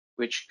time,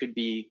 which could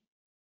be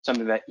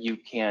something that you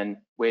can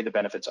weigh the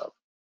benefits of.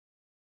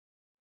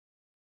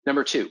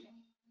 Number 2,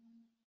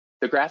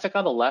 the graphic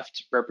on the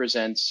left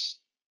represents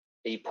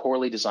a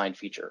poorly designed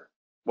feature.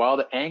 While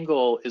the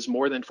angle is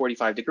more than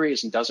 45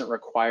 degrees and doesn't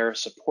require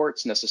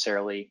supports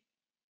necessarily,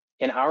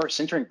 in our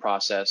sintering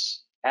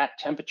process at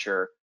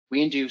temperature,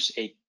 we induce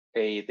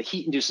the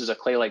heat induces a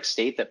clay-like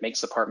state that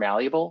makes the part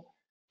malleable,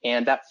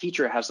 and that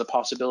feature has the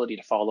possibility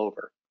to fall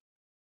over.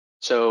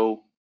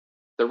 So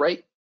the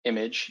right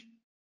image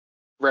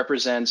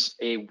represents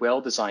a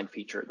well-designed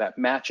feature that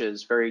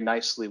matches very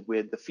nicely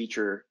with the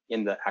feature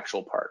in the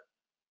actual part.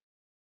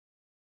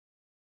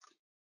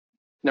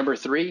 Number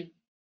 3,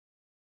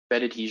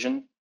 bed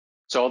adhesion.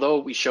 So although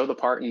we show the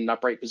part in an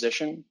upright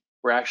position,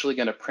 we're actually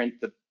going to print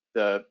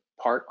the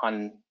part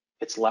on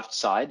its left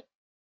side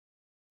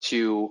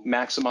to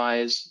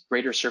maximize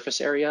greater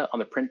surface area on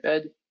the print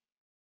bed.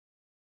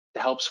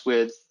 It helps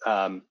with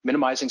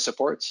minimizing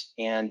supports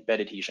and bed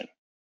adhesion.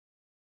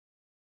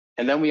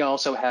 And then we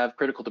also have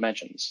critical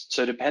dimensions.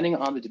 So depending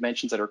on the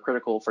dimensions that are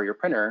critical for your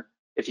printer,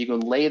 if you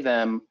can lay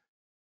them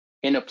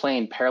in a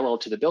plane parallel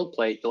to the build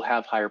plate, you'll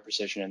have higher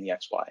precision in the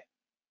XY.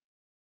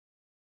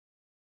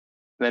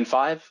 And then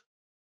 5,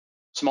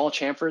 small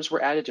chamfers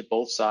were added to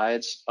both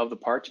sides of the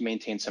part to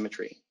maintain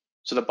symmetry.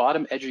 So the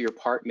bottom edge of your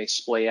part may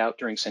splay out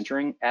during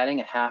sintering.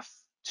 Adding a 0.5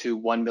 to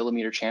 1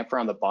 millimeter chamfer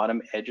on the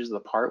bottom edges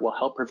of the part will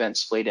help prevent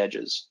splayed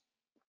edges,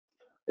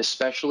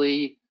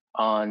 especially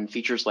on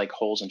features like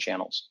holes and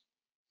channels.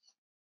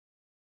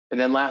 And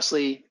then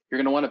lastly, you're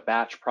going to want to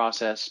batch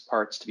process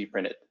parts to be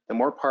printed. The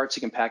more parts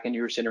you can pack into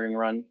your sintering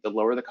run, the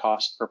lower the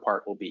cost per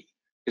part will be,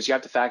 because you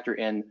have to factor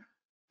in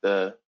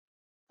the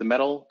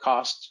metal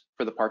cost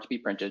for the part to be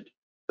printed,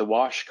 the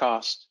wash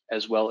cost,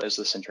 as well as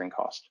the sintering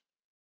cost,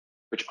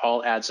 which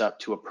all adds up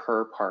to a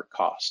per part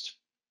cost.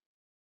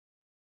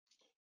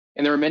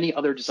 And there are many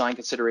other design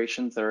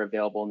considerations that are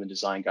available in the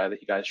design guide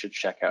that you guys should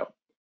check out.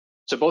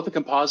 So both the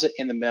composite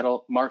and the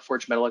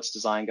Markforged Metal X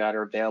design guide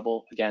are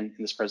available, again,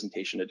 in this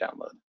presentation to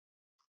download.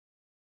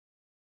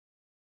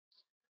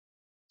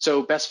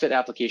 So best fit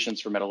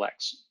applications for Metal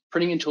X.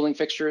 Printing and tooling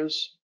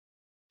fixtures,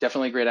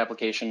 definitely a great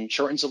application.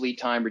 Shortens the lead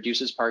time,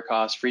 reduces part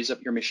cost, frees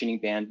up your machining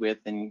bandwidth,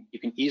 and you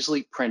can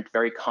easily print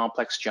very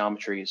complex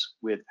geometries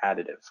with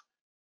additive.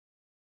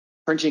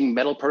 Printing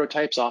metal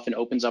prototypes often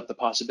opens up the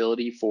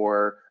possibility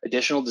for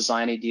additional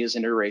design ideas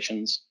and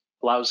iterations,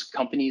 allows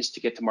companies to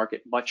get to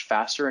market much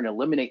faster and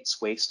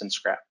eliminates waste and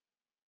scrap.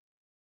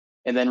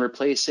 And then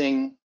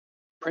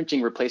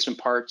printing replacement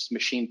parts,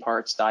 machine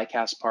parts,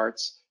 die-cast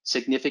parts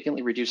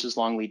significantly reduces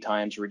long lead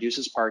times,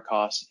 reduces part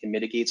costs, and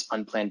mitigates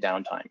unplanned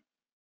downtime.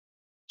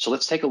 So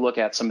let's take a look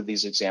at some of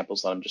these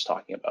examples that I'm just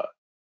talking about.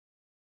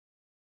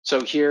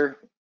 So here,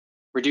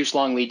 reduce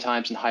long lead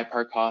times and high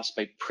part costs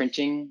by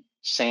printing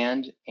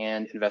sand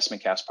and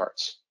investment cast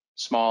parts,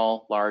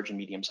 small, large, and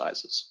medium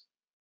sizes.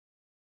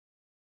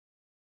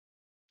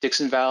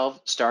 Dixon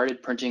Valve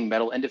started printing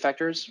metal end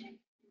effectors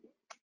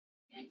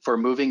for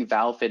moving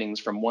valve fittings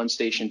from one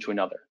station to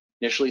another.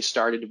 Initially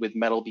started with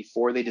metal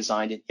before they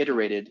designed and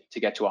iterated to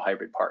get to a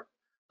hybrid part.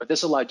 But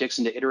this allowed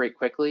Dixon to iterate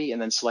quickly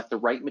and then select the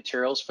right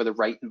materials for the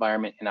right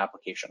environment and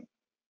application.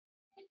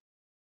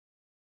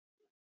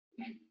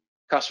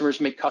 Customers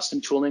make custom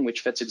tooling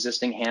which fits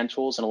existing hand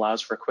tools and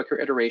allows for quicker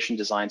iteration,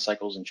 design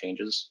cycles, and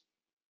changes.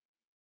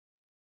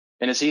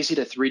 And it's easy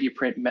to 3D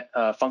print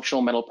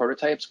functional metal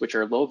prototypes, which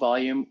are low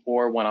volume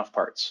or one-off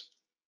parts.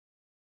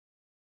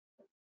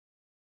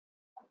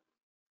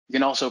 You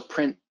can also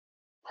print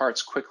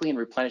parts quickly and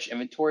replenish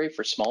inventory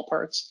for small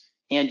parts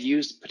and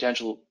use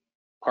potential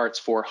parts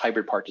for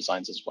hybrid part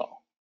designs as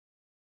well.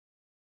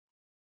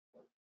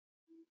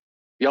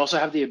 You also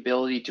have the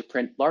ability to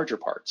print larger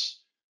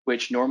parts,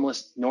 which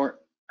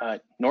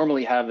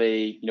normally have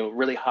a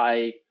really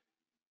high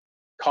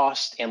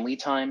cost and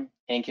lead time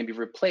and can be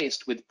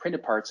replaced with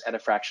printed parts at a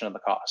fraction of the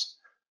cost.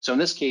 So in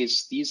this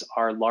case, these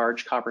are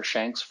large copper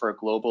shanks for a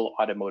global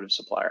automotive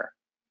supplier.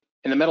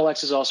 And the Metal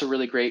X is also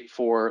really great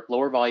for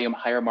lower volume,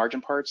 higher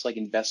margin parts like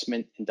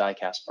investment and die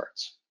cast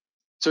parts.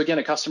 So again,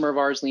 a customer of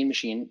ours, Lean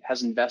Machine,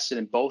 has invested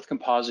in both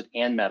composite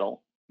and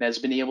metal and has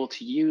been able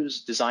to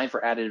use design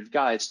for additive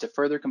guides to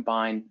further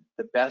combine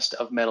the best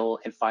of metal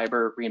and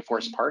fiber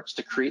reinforced parts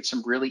to create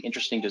some really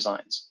interesting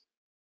designs.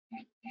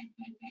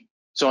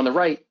 So on the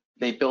right,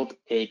 they built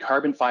a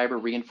carbon fiber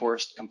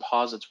reinforced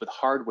composites with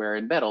hardware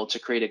and metal to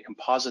create a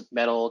composite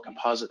metal,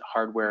 composite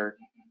hardware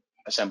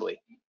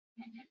assembly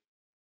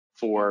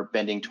for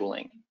bending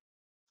tooling.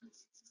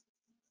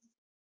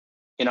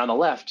 And on the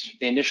left,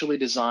 they initially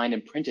designed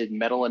and printed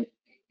metal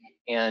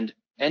and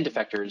end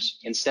effectors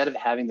instead of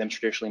having them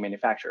traditionally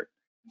manufactured.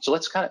 So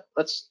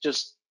let's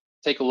just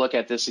take a look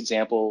at this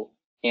example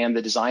and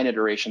the design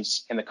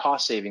iterations and the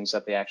cost savings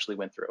that they actually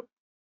went through.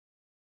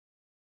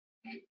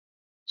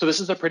 So this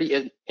is a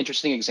pretty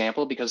interesting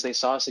example because they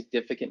saw a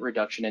significant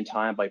reduction in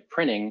time by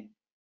printing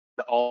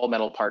the all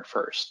metal part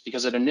first,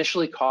 because it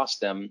initially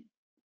cost them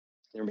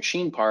their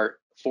machine part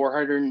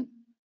 $434.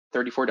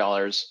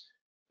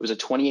 It was a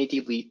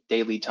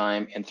 28-day lead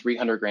time and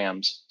 300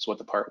 grams is what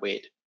the part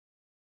weighed.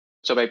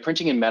 So by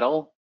printing in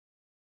metal,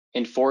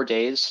 in 4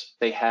 days,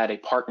 they had a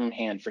part in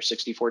hand for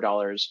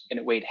 $64 and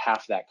it weighed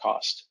half that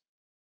cost.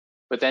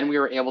 But then we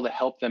were able to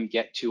help them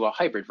get to a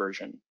hybrid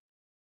version,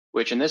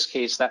 which in this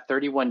case, that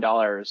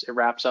 $31, it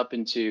wraps up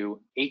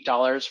into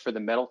 $8 for the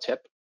metal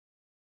tip,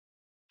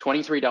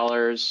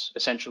 $23,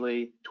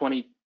 essentially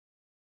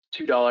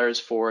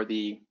 $22 for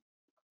the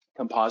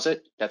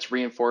composite that's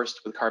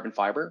reinforced with carbon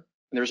fiber.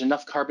 And there's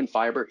enough carbon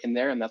fiber in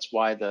there, and that's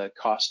why the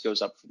cost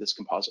goes up for this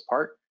composite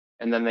part.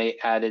 And then they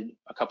added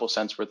a couple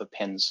cents worth of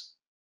pins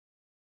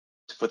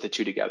to put the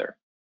two together.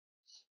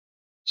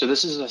 So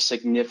this is a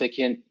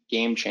significant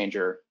game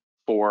changer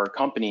for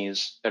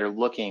companies that are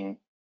looking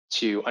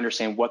to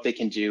understand what they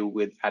can do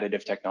with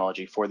additive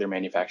technology for their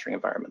manufacturing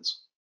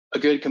environments. A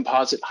good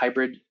composite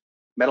hybrid,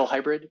 metal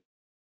hybrid,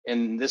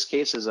 in this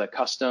case is a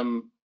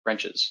custom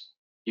wrenches.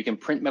 You can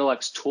print Metal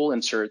X tool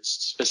inserts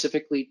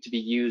specifically to be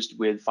used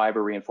with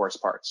fiber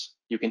reinforced parts.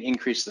 You can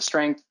increase the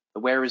strength,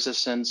 the wear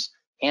resistance,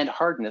 and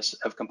hardness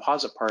of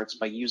composite parts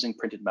by using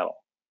printed metal.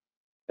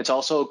 It's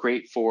also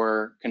great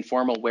for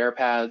conformal wear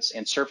pads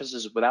and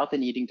surfaces without the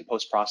needing to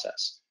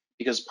post-process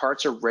because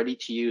parts are ready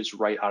to use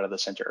right out of the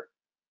center.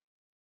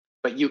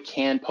 But you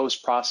can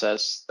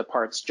post-process the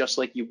parts just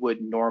like you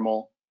would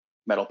normal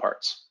metal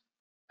parts.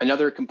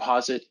 Another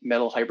composite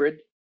metal hybrid.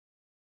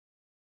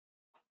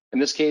 In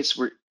this case,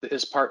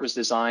 this part was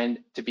designed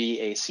to be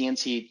a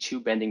CNC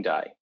tube bending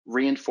die,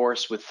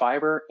 reinforced with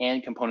fiber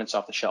and components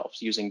off the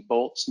shelves using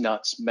bolts,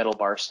 nuts, metal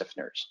bar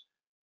stiffeners.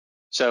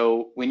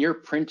 So when you're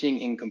printing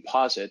in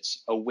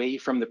composites away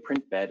from the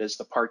print bed as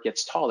the part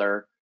gets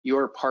taller,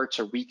 your parts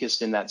are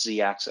weakest in that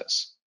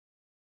Z-axis.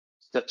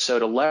 So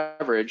to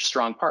leverage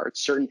strong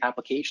parts, certain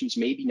applications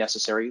may be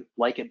necessary,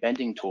 like a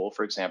bending tool,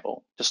 for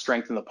example, to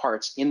strengthen the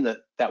parts in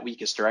that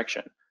weakest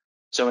direction.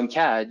 So in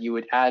CAD, you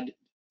would add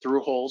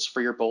through holes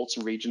for your bolts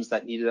and regions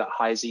that needed a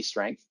high Z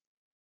strength,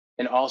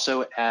 and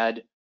also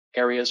add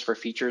areas for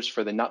features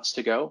for the nuts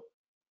to go,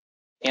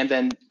 and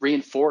then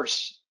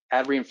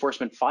add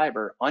reinforcement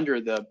fiber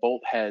under the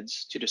bolt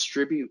heads to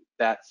distribute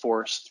that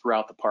force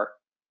throughout the part.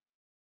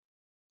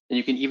 And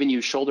you can even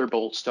use shoulder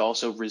bolts to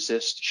also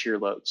resist shear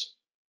loads.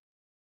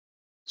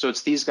 So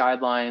it's these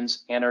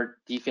guidelines and our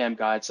DFAM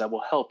guides that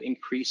will help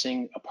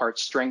increasing a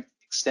part's strength,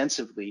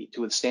 extensively to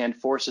withstand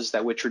forces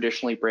that would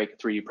traditionally break a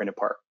 3D printed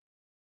part.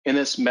 In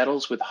this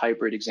metals with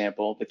hybrid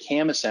example, the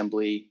cam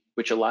assembly,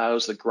 which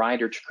allows the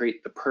grinder to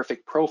create the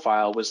perfect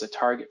profile, was the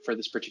target for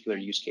this particular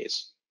use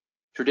case.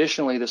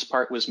 Traditionally, this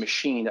part was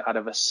machined out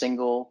of a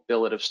single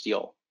billet of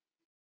steel.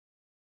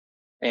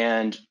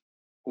 And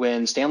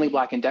when Stanley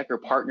Black & Decker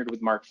partnered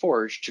with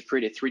Markforged to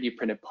create a 3D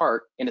printed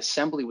part, an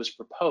assembly was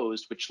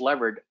proposed which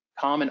levered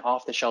common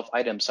off-the-shelf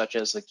items such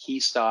as the key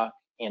stock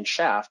and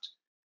shaft,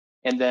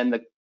 and then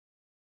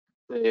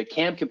the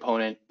cam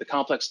component, the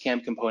complex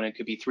cam component,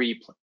 could be 3D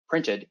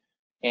printed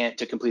and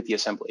to complete the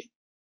assembly.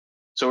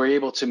 So we're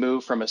able to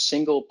move from a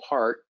single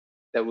part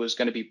that was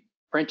going to be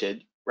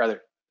printed,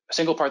 rather a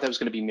single part that was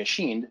going to be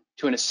machined,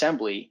 to an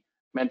assembly,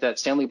 meant that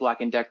Stanley Black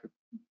 & Decker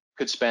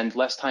could spend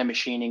less time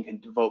machining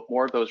and devote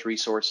more of those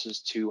resources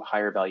to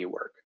higher value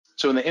work.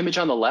 So in the image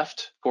on the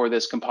left for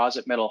this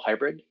composite metal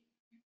hybrid,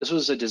 this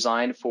was a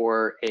design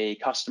for a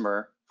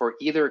customer for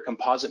either a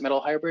composite metal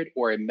hybrid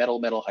or a metal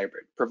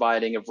hybrid,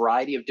 providing a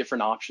variety of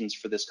different options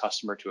for this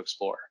customer to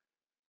explore.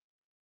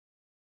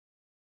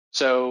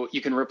 So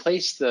you can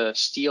replace the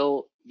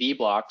steel V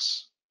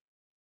blocks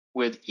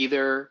with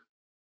either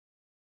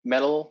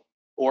metal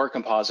or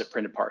composite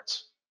printed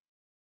parts.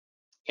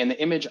 And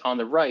the image on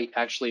the right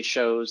actually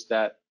shows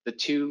that the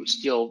two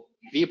steel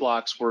V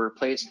blocks were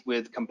replaced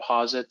with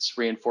composites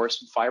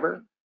reinforced with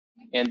fiber.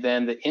 And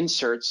then the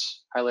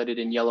inserts highlighted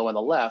in yellow on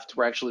the left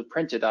were actually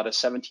printed out of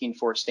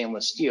 17-4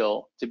 stainless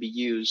steel to be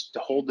used to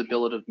hold the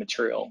billet of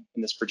material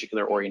in this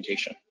particular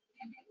orientation.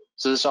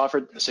 So this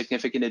offered a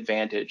significant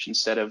advantage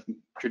instead of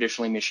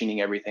traditionally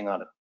machining everything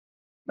out of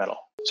metal.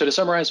 So to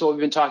summarize what we've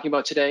been talking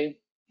about today,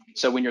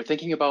 so when you're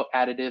thinking about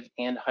additive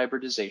and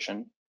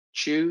hybridization,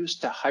 choose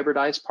to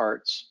hybridize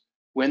parts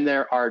when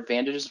there are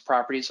advantages and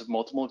properties of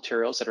multiple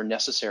materials that are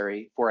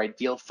necessary for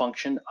ideal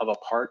function of a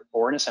part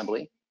or an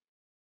assembly.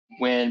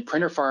 When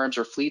printer farms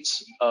or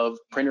fleets of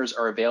printers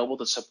are available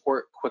to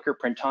support quicker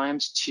print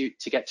times to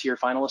get to your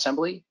final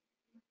assembly,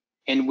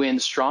 and when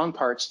strong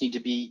parts need to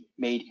be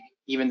made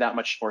even that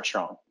much more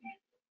strong.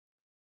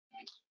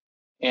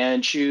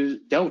 And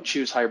don't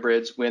choose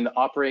hybrids when the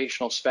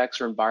operational specs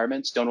or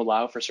environments don't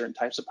allow for certain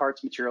types of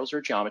parts, materials,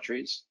 or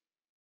geometries.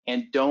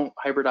 And don't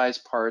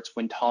hybridize parts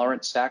when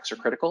tolerance stacks are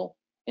critical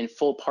and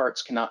full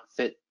parts cannot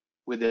fit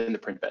within the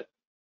print bed.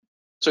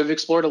 So we've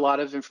explored a lot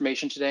of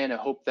information today, and I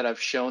hope that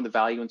I've shown the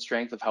value and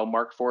strength of how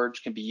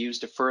Markforged can be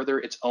used to further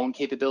its own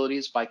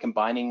capabilities by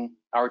combining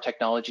our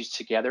technologies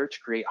together to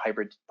create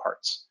hybrid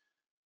parts.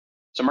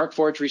 So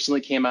Markforged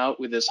recently came out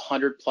with this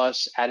 100+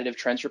 additive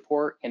trends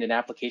report and an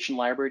application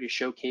library to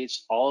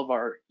showcase all of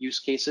our use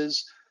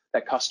cases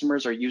that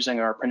customers are using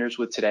our printers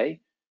with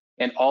today.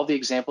 And all the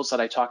examples that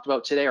I talked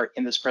about today are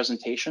in this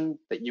presentation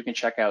that you can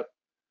check out.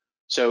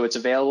 So it's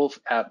available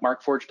at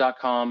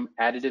markforged.com,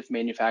 additive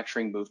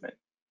manufacturing movement.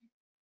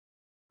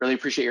 Really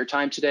appreciate your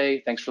time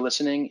today. Thanks for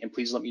listening, and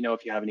please let me know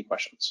if you have any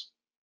questions.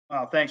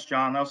 Wow, thanks,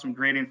 John. That was some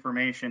great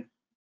information.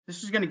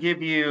 This is going to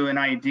give you an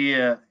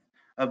idea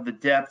of the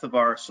depth of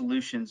our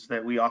solutions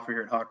that we offer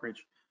here at Hawk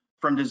Ridge.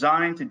 From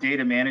design to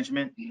data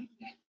management,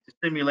 to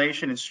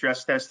simulation and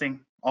stress testing,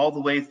 all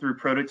the way through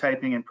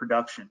prototyping and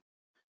production.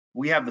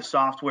 We have the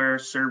software,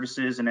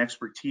 services, and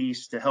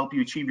expertise to help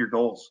you achieve your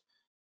goals.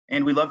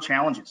 And we love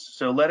challenges.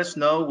 So let us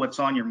know what's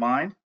on your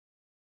mind,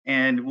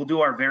 and we'll do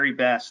our very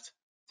best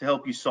to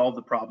help you solve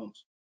the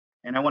problems.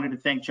 And I wanted to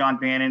thank John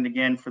Bannon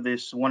again for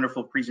this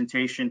wonderful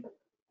presentation.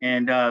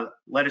 And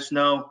let us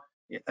know,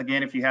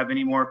 again, if you have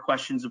any more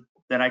questions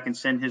that I can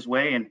send his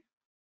way. And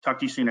talk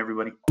to you soon,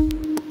 everybody.